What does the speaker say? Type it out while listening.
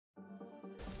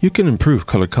You can improve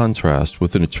color contrast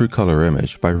within a true color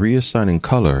image by reassigning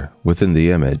color within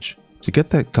the image to get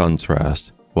that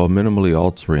contrast while minimally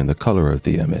altering the color of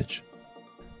the image.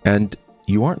 And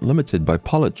you aren't limited by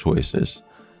palette choices.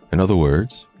 In other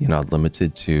words, you're not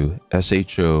limited to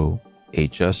SHO,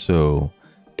 HSO,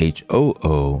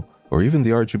 HOO, or even the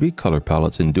RGB color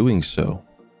palettes in doing so.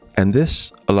 And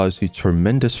this allows you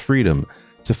tremendous freedom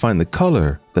to find the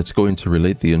color that's going to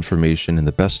relate the information in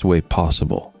the best way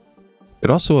possible. It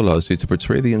also allows you to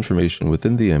portray the information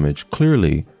within the image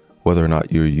clearly, whether or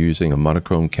not you're using a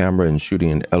monochrome camera and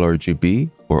shooting an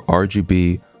LRGB or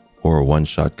RGB or a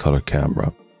one-shot color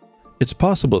camera. It's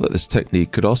possible that this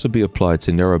technique could also be applied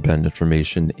to narrowband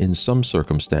information in some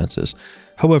circumstances.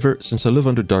 However, since I live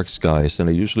under dark skies and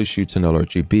I usually shoot an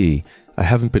LRGB, I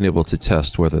haven't been able to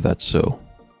test whether that's so.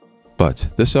 But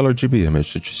this LRGB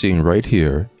image that you're seeing right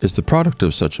here is the product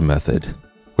of such a method,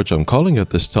 which I'm calling at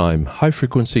this time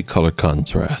high-frequency color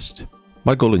contrast.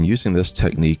 My goal in using this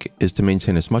technique is to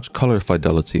maintain as much color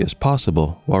fidelity as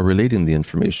possible while relating the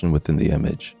information within the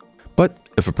image. But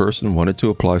if a person wanted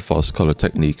to apply false color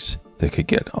techniques, they could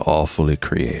get awfully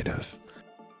creative.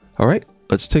 Alright,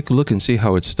 let's take a look and see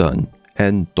how it's done.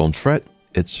 And don't fret,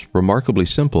 it's remarkably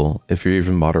simple if you're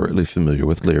even moderately familiar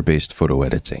with layer-based photo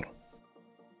editing.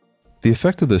 The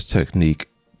effect of this technique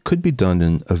could be done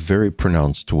in a very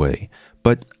pronounced way,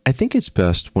 but I think it's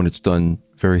best when it's done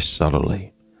very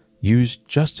subtly, used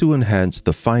just to enhance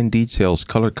the fine details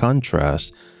color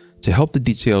contrast to help the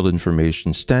detailed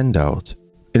information stand out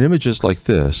in images like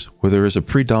this where there is a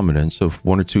predominance of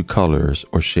one or two colors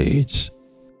or shades.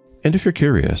 And if you're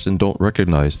curious and don't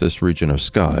recognize this region of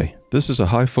sky, this is a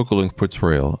high focal length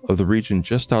portrayal of the region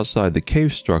just outside the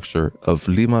cave structure of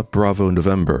Lima Bravo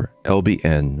November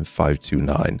LBN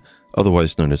 529,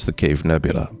 otherwise known as the Cave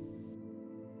Nebula.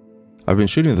 I've been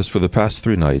shooting this for the past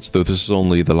 3 nights, though this is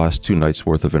only the last 2 nights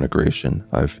worth of integration.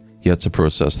 I've yet to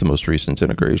process the most recent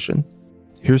integration.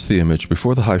 Here's the image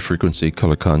before the high-frequency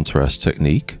color contrast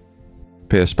technique.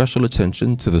 Pay a special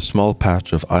attention to the small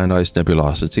patch of ionized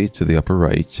nebulosity to the upper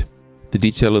right, the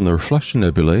detail in the reflection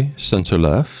nebulae center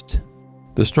left,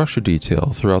 the structure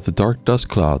detail throughout the dark dust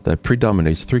cloud that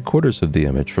predominates 3/4 of the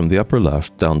image from the upper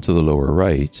left down to the lower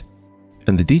right,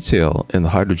 and the detail in the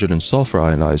hydrogen and sulfur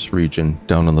ionized region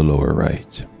down on the lower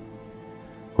right.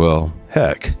 Well,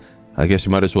 heck, I guess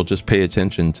you might as well just pay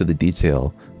attention to the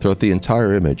detail throughout the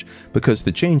entire image because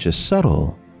the change is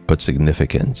subtle but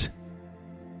significant.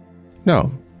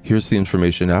 Now, here's the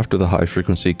information after the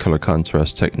high-frequency color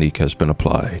contrast technique has been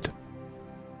applied.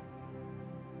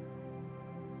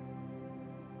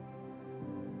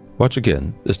 Watch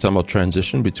again. This time I'll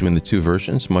transition between the 2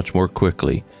 versions much more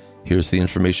quickly. Here's the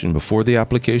information before the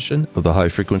application of the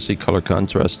high-frequency color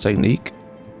contrast technique.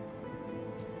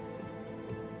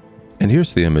 And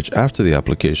here's the image after the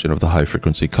application of the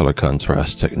high-frequency color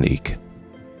contrast technique.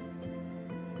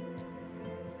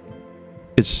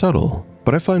 It's subtle,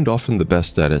 but I find often the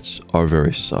best edits are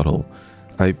very subtle.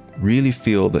 I really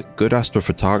feel that good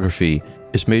astrophotography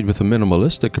is made with a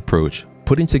minimalistic approach,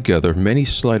 putting together many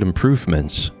slight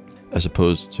improvements, as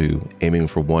opposed to aiming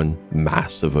for one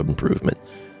massive improvement.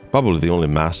 Probably the only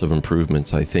massive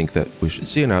improvements I think that we should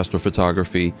see in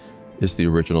astrophotography is the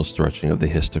original stretching of the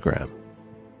histogram.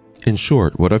 In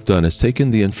short, what I've done is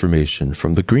taken the information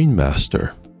from the green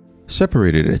master,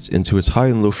 separated it into its high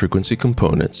and low frequency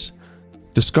components,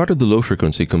 discarded the low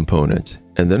frequency component,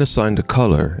 and then assigned a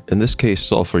color, in this case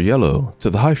sulfur yellow, to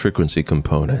the high frequency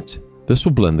component. This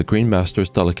will blend the green master's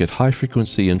delicate high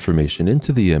frequency information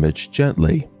into the image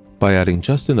gently by adding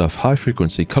just enough high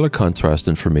frequency color contrast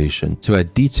information to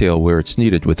add detail where it's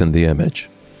needed within the image,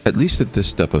 at least at this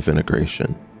step of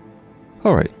integration.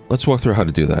 Alright, let's walk through how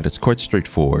to do that. It's quite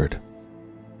straightforward.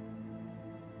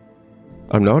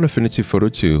 I'm now in Affinity Photo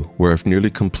 2 where I've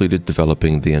nearly completed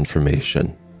developing the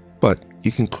information. But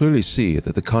you can clearly see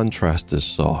that the contrast is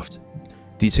soft.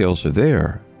 Details are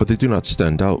there, but they do not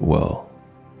stand out well.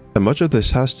 And much of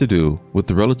this has to do with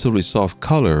the relatively soft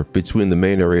color between the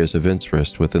main areas of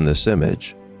interest within this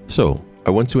image. So,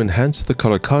 I want to enhance the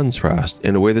color contrast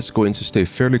in a way that's going to stay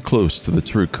fairly close to the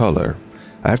true color.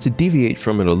 I have to deviate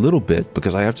from it a little bit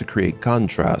because I have to create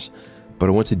contrast, but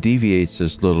I want to deviate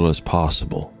as little as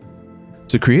possible.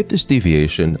 To create this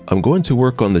deviation, I'm going to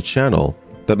work on the channel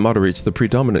that moderates the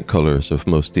predominant colors of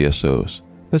most DSOs.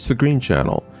 That's the green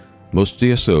channel. Most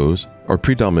DSOs are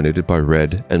predominated by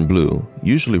red and blue,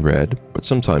 usually red, but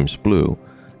sometimes blue,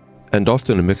 and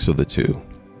often a mix of the two.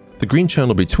 The green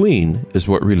channel between is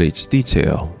what relates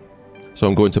detail. So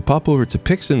I'm going to pop over to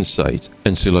PixInsight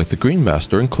and select the green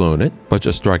master and clone it by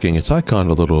just dragging its icon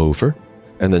a little over,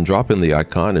 and then drop in the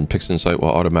icon, and PixInsight will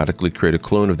automatically create a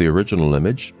clone of the original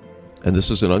image. And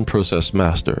this is an unprocessed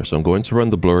master, so I'm going to run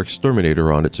the blur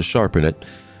exterminator on it to sharpen it.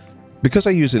 Because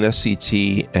I use an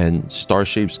SCT, and star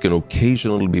shapes can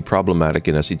occasionally be problematic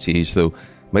in SCTs, though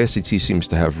my SCT seems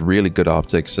to have really good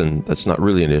optics, and that's not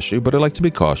really an issue, but I like to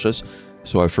be cautious.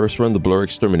 So I first run the blur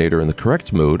exterminator in the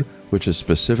correct mode, which is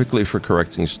specifically for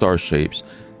correcting star shapes,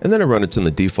 and then I run it in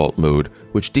the default mode,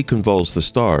 which deconvolves the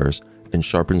stars and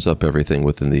sharpens up everything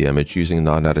within the image using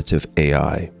non-additive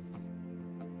AI.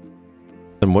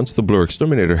 And once the blur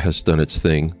exterminator has done its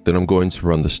thing, then I'm going to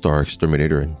run the star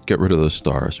exterminator and get rid of those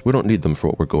stars. We don't need them for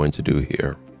what we're going to do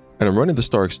here. And I'm running the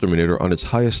star exterminator on its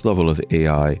highest level of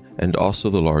AI and also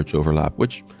the large overlap,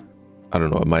 which, I don't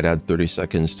know, it might add 30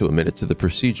 seconds to a minute to the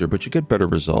procedure, but you get better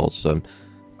results.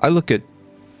 I look at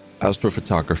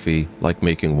astrophotography like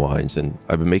making wines, and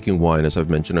I've been making wine, as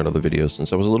I've mentioned in other videos,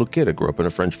 since I was a little kid. I grew up in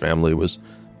a French family. It was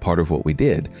part of what we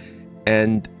did.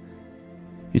 And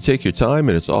you take your time,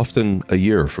 and it's often a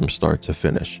year from start to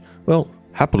finish. Well,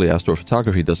 happily,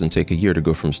 astrophotography doesn't take a year to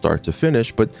go from start to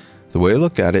finish, but the way I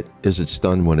look at it is it's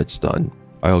done when it's done.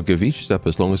 I'll give each step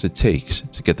as long as it takes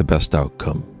to get the best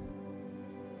outcome.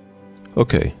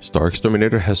 Okay, Star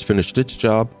Exterminator has finished its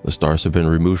job, the stars have been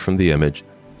removed from the image,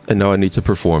 and now I need to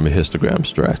perform a histogram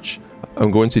stretch.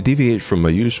 I'm going to deviate from my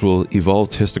usual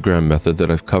evolved histogram method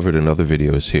that I've covered in other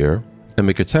videos here, and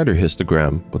make a tighter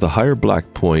histogram with a higher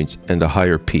black point and a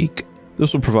higher peak.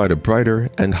 This will provide a brighter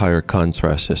and higher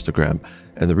contrast histogram,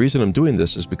 and the reason I'm doing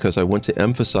this is because I want to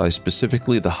emphasize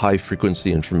specifically the high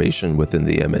frequency information within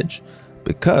the image,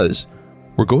 because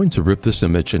we're going to rip this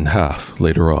image in half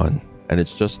later on, and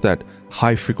it's just that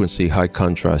high frequency, high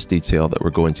contrast detail that we're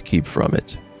going to keep from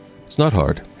it. It's not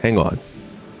hard, hang on.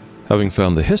 Having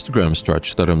found the histogram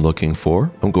stretch that I'm looking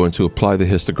for, I'm going to apply the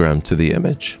histogram to the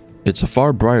image. It's a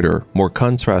far brighter, more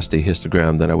contrasty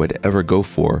histogram than I would ever go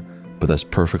for, but that's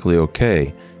perfectly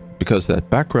okay, because that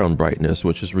background brightness,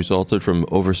 which has resulted from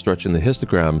overstretching the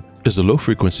histogram, is a low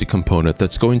frequency component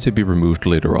that's going to be removed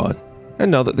later on.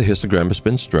 And now that the histogram has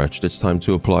been stretched, it's time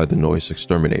to apply the noise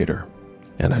exterminator.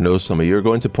 And I know some of you are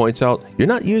going to point out, you're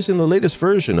not using the latest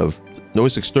version of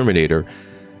noise exterminator.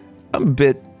 I'm a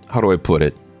bit, how do I put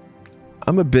it?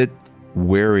 I'm a bit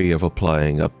wary of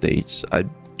applying updates. I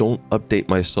don't update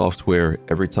my software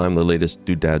every time the latest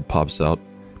doodad pops out,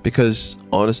 because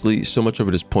honestly, so much of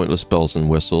it is pointless bells and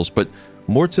whistles. But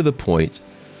more to the point,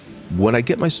 when I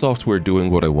get my software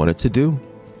doing what I want it to do,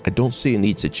 I don't see a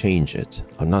need to change it.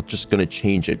 I'm not just going to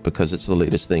change it because it's the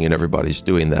latest thing and everybody's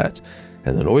doing that.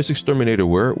 And the noise exterminator,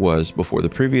 where it was before the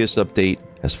previous update,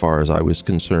 as far as I was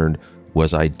concerned,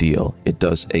 was ideal. It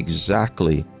does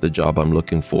exactly the job I'm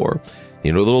looking for.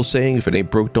 You know the little saying, if it ain't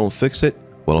broke, don't fix it?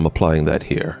 Well, I'm applying that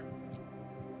here.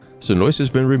 So noise has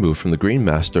been removed from the green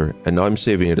master, and now I'm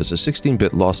saving it as a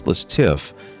 16-bit lossless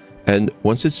TIFF. And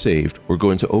once it's saved, we're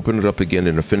going to open it up again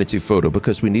in Affinity Photo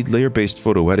because we need layer-based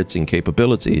photo editing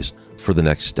capabilities for the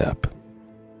next step.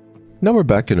 Now we're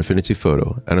back in Affinity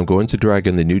Photo, and I'm going to drag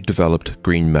in the new developed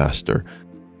green master.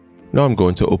 Now I'm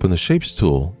going to open the Shapes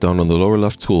tool down on the lower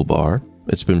left toolbar.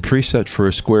 It's been preset for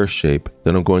a square shape.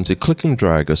 Then I'm going to click and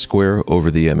drag a square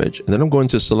over the image, and then I'm going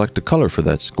to select a color for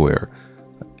that square.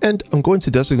 And I'm going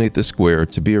to designate the square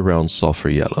to be around sulfur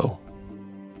yellow.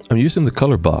 I'm using the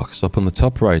color box up on the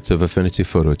top right of Affinity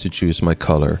Photo to choose my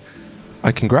color.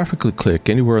 I can graphically click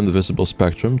anywhere on the visible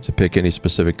spectrum to pick any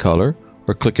specific color,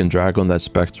 or click and drag on that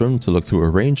spectrum to look through a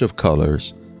range of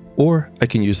colors, or I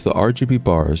can use the RGB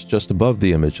bars just above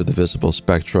the image of the visible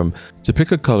spectrum to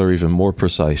pick a color even more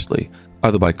precisely,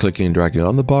 either by clicking and dragging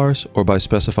on the bars or by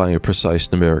specifying a precise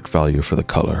numeric value for the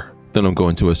color. Then I'm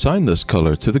going to assign this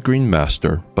color to the green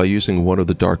master by using one of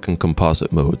the darken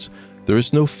composite modes. There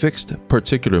is no fixed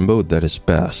particular mode that is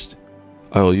best.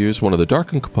 I'll use one of the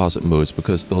darken composite modes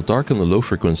because they'll darken the low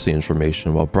frequency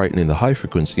information while brightening the high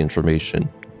frequency information.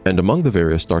 And among the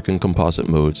various darken composite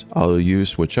modes, I'll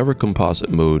use whichever composite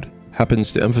mode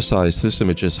happens to emphasize this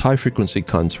image's high frequency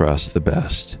contrast the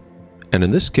best. And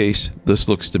in this case, this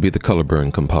looks to be the color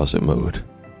burn composite mode.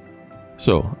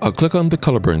 So I'll click on the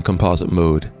color burn composite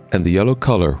mode, and the yellow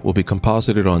color will be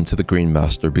composited onto the green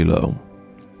master below.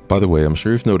 By the way, I'm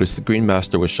sure you've noticed the green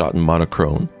master was shot in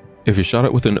monochrome. If you shot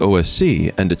it with an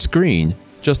OSC and it's green,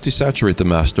 just desaturate the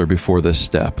master before this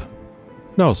step.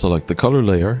 Now select the color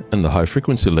layer and the high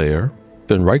frequency layer,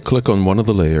 then right click on one of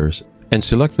the layers and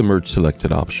select the merge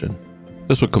selected option.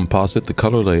 This will composite the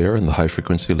color layer and the high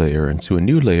frequency layer into a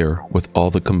new layer with all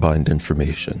the combined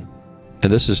information.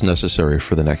 And this is necessary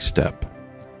for the next step.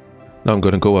 Now I'm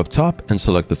going to go up top and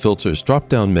select the filters drop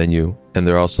down menu, and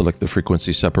there I'll select the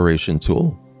frequency separation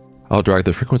tool. I'll drag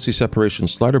the frequency separation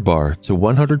slider bar to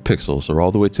 100 pixels or all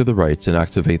the way to the right and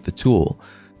activate the tool.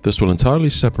 This will entirely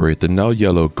separate the now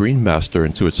yellow green master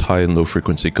into its high and low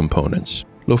frequency components.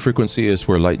 Low frequency is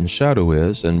where light and shadow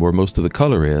is and where most of the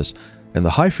color is, and the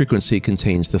high frequency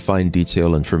contains the fine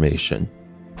detail information.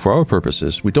 For our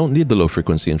purposes, we don't need the low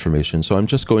frequency information, so I'm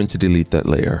just going to delete that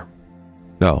layer.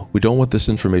 Now, we don't want this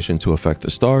information to affect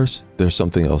the stars. There's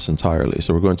something else entirely,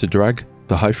 so we're going to drag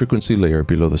the high frequency layer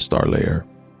below the star layer.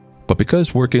 But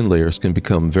because working layers can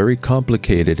become very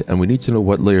complicated and we need to know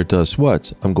what layer does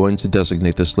what, I'm going to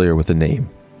designate this layer with a name.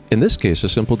 In this case, a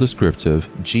simple descriptive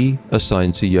G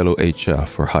assigned to yellow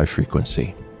HF or high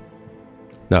frequency.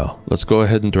 Now, let's go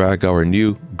ahead and drag our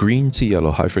new green to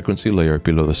yellow high frequency layer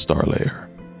below the star layer.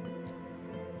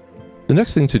 The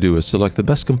next thing to do is select the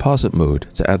best composite mode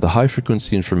to add the high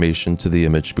frequency information to the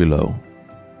image below.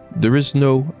 There is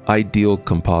no ideal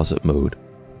composite mode.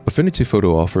 Affinity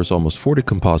Photo offers almost 40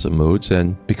 composite modes,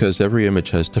 and because every image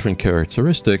has different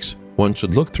characteristics, one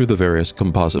should look through the various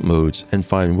composite modes and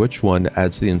find which one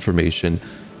adds the information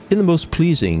in the most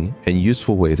pleasing and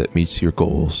useful way that meets your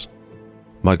goals.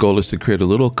 My goal is to create a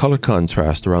little color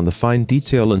contrast around the fine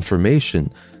detail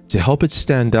information to help it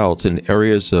stand out in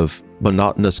areas of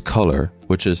monotonous color,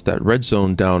 which is that red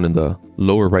zone down in the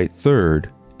lower right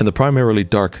third, and the primarily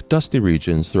dark, dusty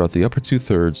regions throughout the upper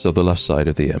 2/3 of the left side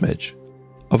of the image.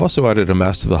 I've also added a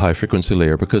mask to the high frequency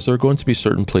layer because there are going to be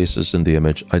certain places in the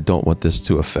image I don't want this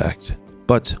to affect.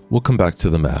 But we'll come back to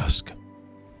the mask.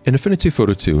 In Affinity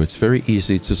Photo 2, it's very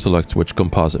easy to select which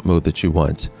composite mode that you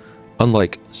want.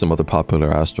 Unlike some other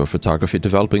popular astrophotography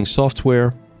developing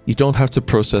software, you don't have to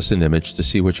process an image to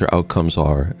see what your outcomes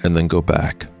are and then go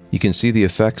back. You can see the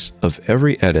effects of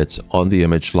every edit on the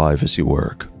image live as you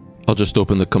work. I'll just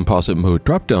open the composite mode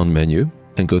drop-down menu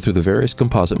and go through the various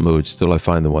composite modes till I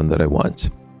find the one that I want.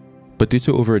 But due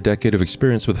to over a decade of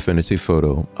experience with Affinity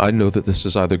Photo, I know that this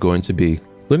is either going to be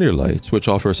linear light, which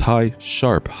offers high,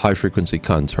 sharp, high-frequency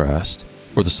contrast,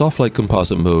 or the soft light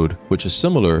composite mode, which is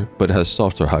similar but has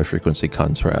softer high-frequency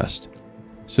contrast.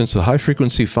 Since the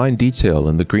high-frequency fine detail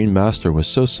in the green master was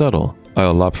so subtle,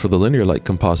 I'll opt for the linear light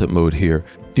composite mode here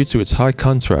due to its high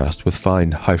contrast with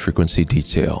fine, high-frequency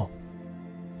detail.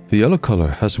 The yellow color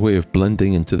has a way of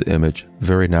blending into the image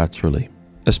very naturally,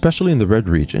 especially in the red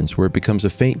regions where it becomes a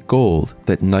faint gold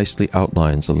that nicely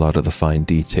outlines a lot of the fine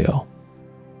detail.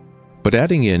 But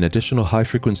adding in additional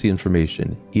high-frequency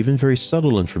information, even very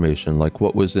subtle information like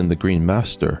what was in the green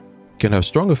master, can have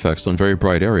strong effects on very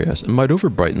bright areas and might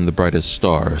overbrighten the brightest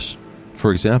stars.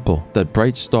 For example, that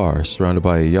bright star surrounded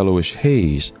by a yellowish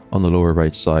haze on the lower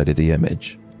right side of the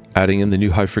image. Adding in the new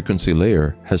high-frequency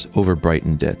layer has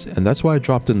overbrightened it, and that's why I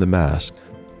dropped in the mask.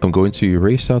 I'm going to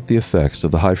erase out the effects of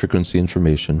the high-frequency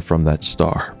information from that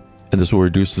star, and this will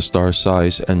reduce the star's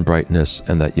size and brightness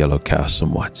and that yellow cast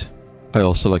somewhat.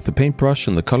 I'll select the paintbrush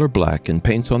in the color black and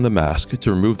paint on the mask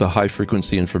to remove the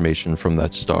high-frequency information from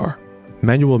that star.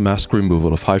 Manual mask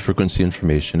removal of high-frequency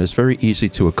information is very easy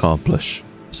to accomplish.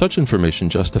 Such information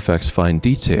just affects fine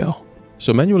detail,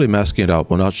 so manually masking it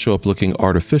out will not show up looking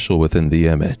artificial within the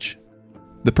image.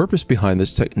 The purpose behind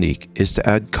this technique is to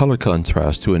add color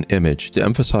contrast to an image to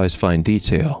emphasize fine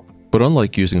detail. But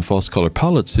unlike using false color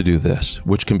palettes to do this,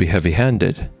 which can be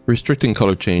heavy-handed, restricting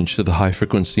color change to the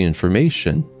high-frequency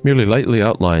information merely lightly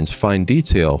outlines fine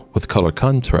detail with color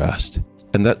contrast,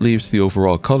 and that leaves the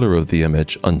overall color of the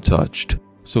image untouched.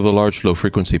 So the large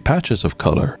low-frequency patches of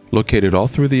color, located all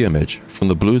through the image, from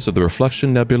the blues of the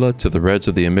reflection nebula to the reds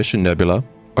of the emission nebula,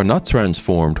 are not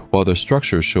transformed while their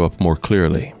structures show up more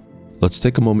clearly. Let's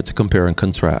take a moment to compare and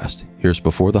contrast. Here's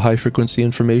before the high-frequency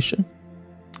information,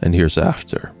 and here's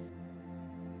after.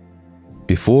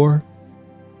 Before,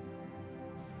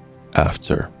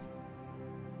 after.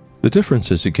 The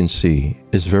difference, as you can see,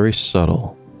 is very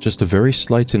subtle, just a very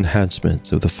slight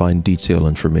enhancement of the fine detail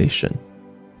information.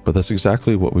 But that's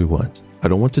exactly what we want. I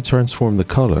don't want to transform the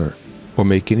color or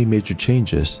make any major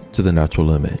changes to the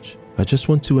natural image. I just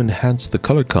want to enhance the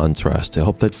color contrast to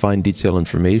help that fine detail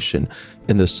information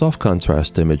in the soft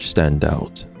contrast image stand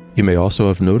out. You may also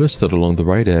have noticed that along the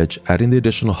right edge, adding the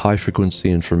additional high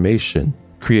frequency information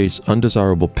creates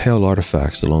undesirable pale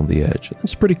artifacts along the edge.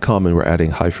 It's pretty common where adding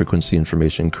high frequency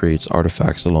information creates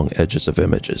artifacts along edges of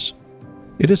images.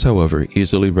 It is, however,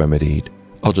 easily remedied.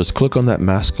 I'll just click on that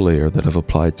mask layer that I've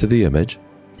applied to the image.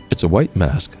 It's a white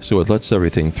mask, so it lets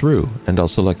everything through, and I'll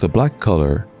select the black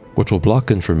color, which will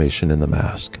block information in the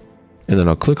mask. And then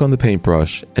I'll click on the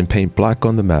paintbrush and paint black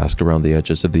on the mask around the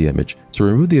edges of the image to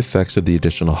remove the effects of the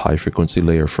additional high frequency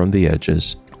layer from the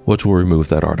edges, which will remove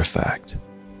that artifact.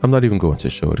 I'm not even going to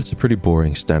show it. It's a pretty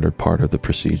boring standard part of the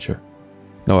procedure.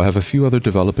 Now, I have a few other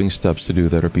developing steps to do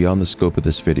that are beyond the scope of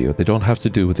this video. They don't have to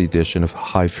do with the addition of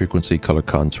high-frequency color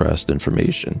contrast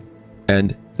information.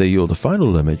 And they yield a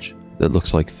final image that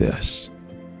looks like this.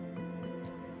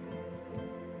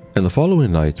 And the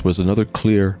following night was another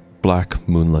clear, black,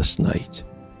 moonless night.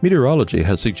 Meteorology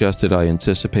had suggested I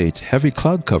anticipate heavy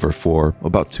cloud cover for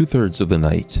about 2/3 of the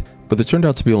night, but there turned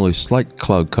out to be only slight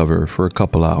cloud cover for a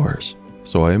couple hours.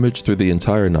 So I imaged through the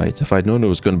entire night. If I'd known it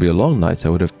was going to be a long night, I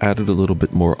would have added a little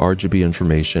bit more RGB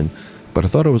information, but I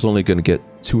thought I was only going to get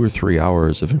 2 or 3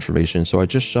 hours of information, so I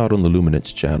just shot on the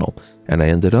luminance channel, and I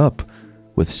ended up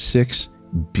with 6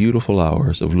 beautiful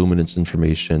hours of luminance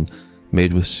information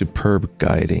made with superb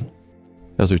guiding.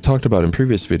 As we talked about in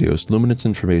previous videos, luminance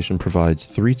information provides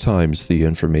 3 times the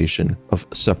information of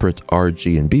separate R,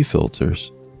 G, and B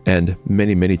filters, and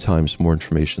many times more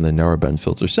information than narrowband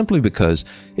filters, simply because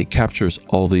it captures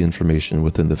all the information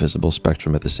within the visible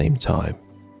spectrum at the same time.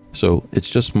 So it's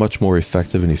just much more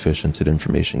effective and efficient at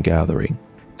information gathering.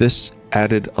 This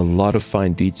added a lot of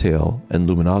fine detail and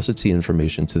luminosity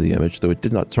information to the image, though it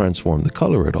did not transform the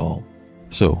color at all.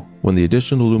 So when the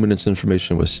additional luminance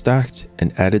information was stacked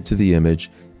and added to the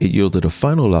image, it yielded a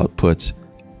final output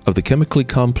of the chemically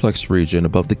complex region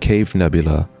above the Cave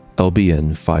Nebula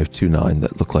LBN 529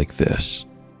 that looked like this.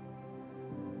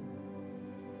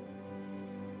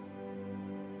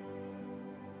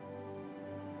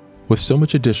 With so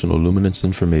much additional luminance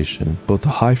information, both the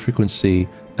high frequency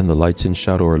and the light and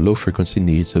shadow or low frequency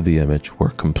needs of the image were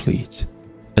complete.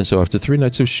 And so after 3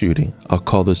 nights of shooting, I'll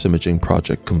call this imaging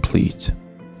project complete.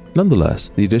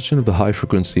 Nonetheless, the addition of the high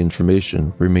frequency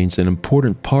information remains an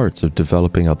important part of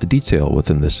developing out the detail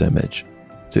within this image.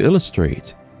 To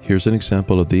illustrate, here's an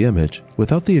example of the image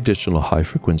without the additional high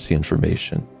frequency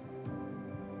information.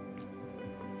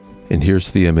 And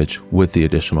here's the image with the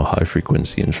additional high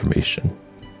frequency information.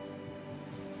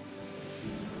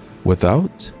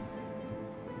 Without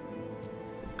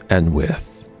and with.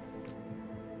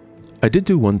 I did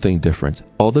do one thing different.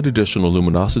 All that additional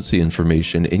luminosity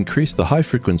information increased the high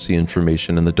frequency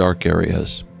information in the dark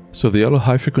areas. So the yellow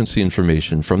high frequency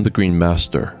information from the green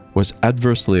master was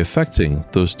adversely affecting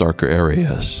those darker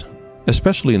areas,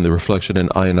 especially in the reflection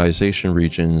and ionization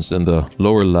regions in the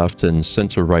lower left and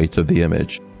center right of the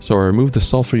image. So I removed the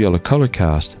sulfur yellow color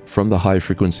cast from the high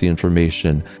frequency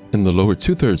information in the lower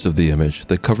 2/3 of the image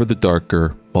that covered the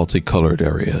darker, multicolored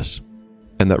areas,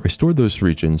 and that restored those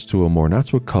regions to a more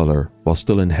natural color while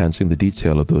still enhancing the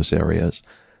detail of those areas.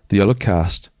 The yellow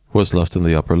cast was left in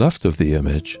the upper left of the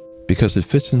image because it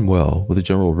fits in well with the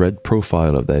general red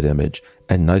profile of that image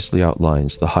and nicely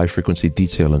outlines the high frequency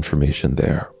detail information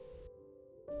there.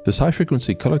 This high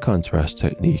frequency color contrast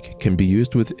technique can be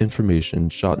used with information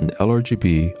shot in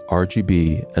LRGB,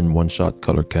 RGB, and one-shot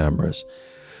color cameras.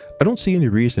 I don't see any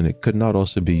reason it could not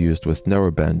also be used with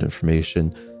narrowband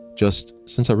information. Just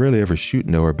since I rarely ever shoot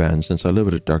narrowband since I live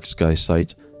at a dark sky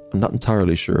site, I'm not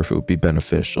entirely sure if it would be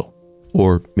beneficial.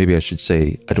 Or maybe I should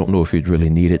say, I don't know if you'd really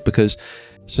need it, because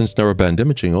since narrowband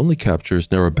imaging only captures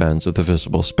narrowbands of the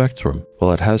visible spectrum,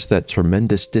 well, it has that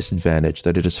tremendous disadvantage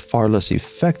that it is far less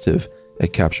effective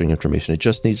at capturing information. It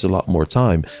just needs a lot more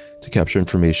time to capture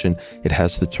information. It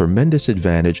has the tremendous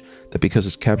advantage that because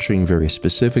it's capturing very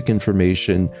specific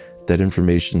information, that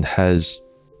information has,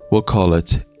 we'll call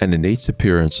it, an innate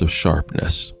appearance of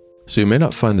sharpness. So you may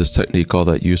not find this technique all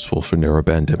that useful for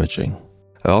narrowband imaging.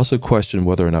 I also question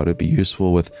whether or not it'd be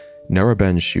useful with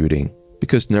narrowband shooting,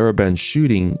 because narrowband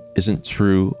shooting isn't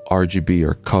true RGB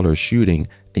or color shooting,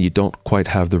 and you don't quite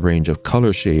have the range of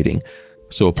color shading.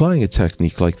 So applying a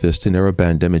technique like this to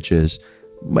narrowband images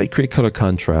might create color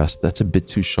contrast that's a bit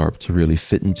too sharp to really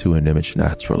fit into an image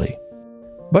naturally.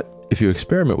 But if you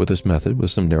experiment with this method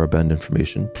with some narrowband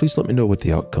information, please let me know what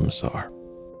the outcomes are.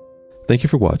 Thank you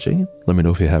for watching. Let me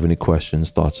know if you have any questions,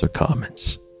 thoughts, or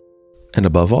comments. And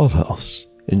above all else,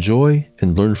 enjoy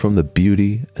and learn from the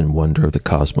beauty and wonder of the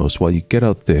cosmos while you get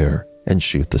out there and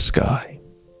shoot the sky.